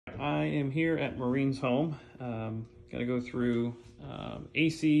I am here at Maureen's home. Got to go through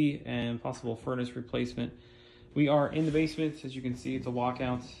AC and possible furnace replacement. We are in the basement. As you can see, it's a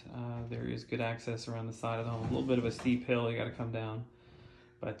walkout. There is good access around the side of the home. A little bit of a steep hill you got to come down,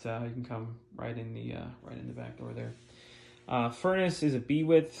 but you can come right in the back door there. Furnace is a B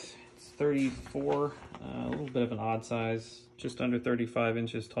width. It's 34, a little bit of an odd size, just under 35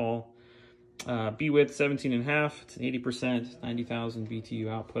 inches tall. B width 17.5. It's an 80%, 90,000 BTU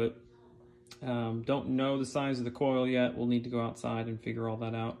output. Don't know the size of the coil yet. We'll need to go outside and figure all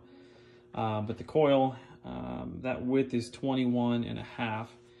that out. But the coil, that width is 21.5.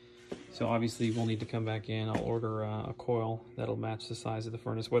 So obviously we'll need to come back in. I'll order a coil that'll match the size of the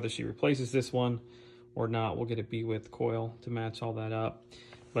furnace. Whether she replaces this one or not, we'll get a B width coil to match all that up.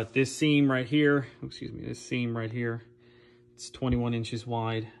 But this seam right here, it's 21 inches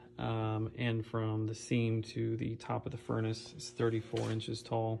wide. And from the seam to the top of the furnace is 34 inches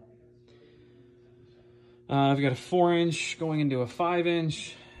tall. I've got a 4-inch going into a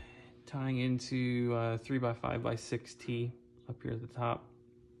 5-inch, tying into 3x5x6 T up here at the top.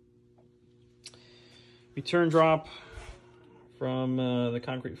 Return drop from the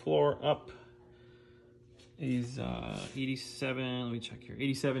concrete floor up is 87, let me check here,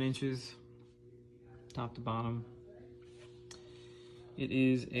 87 inches, top to bottom. It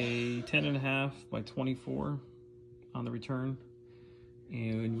is a 10.5 by 24 on the return,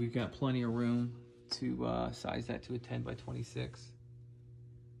 and we've got plenty of room to size that to a 10 by 26.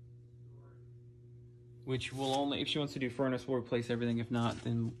 Which will only, if she wants to do furnace, we'll replace everything. If not,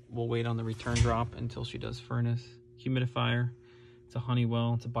 then we'll wait on the return drop until she does furnace. Humidifier, it's a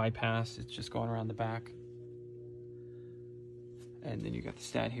Honeywell, it's a bypass, it's just going around the back. And then you got the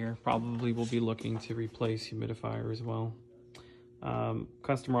stat here. Probably we'll be looking to replace humidifier as well.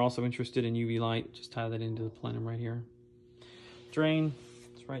 Customer also interested in UV light. Just tie that into the plenum right here. Drain,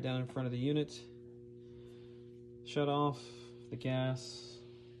 it's right down in front of the unit. Shut off the gas,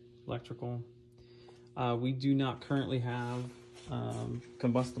 electrical. We do not currently have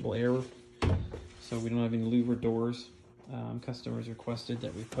combustible air, so we don't have any louver doors. Customers requested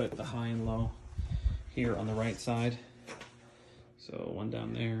that we put the high and low here on the right side. So one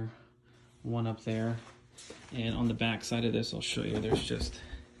down there, one up there. And on the back side of this, I'll show you, there's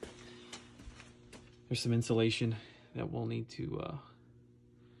some insulation that we'll need to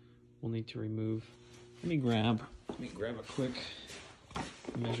remove. Let me grab a quick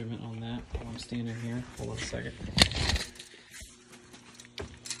measurement on that while I'm standing here. Hold on a second.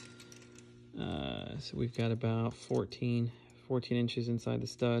 So we've got about 14 inches inside the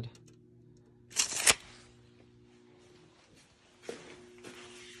stud.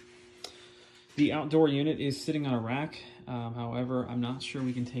 The outdoor unit is sitting on a rack. However, I'm not sure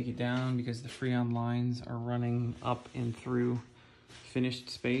we can take it down because the Freon lines are running up and through finished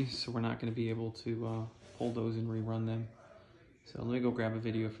space, so we're not going to be able to pull those and rerun them. So let me go grab a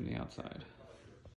video from the outside.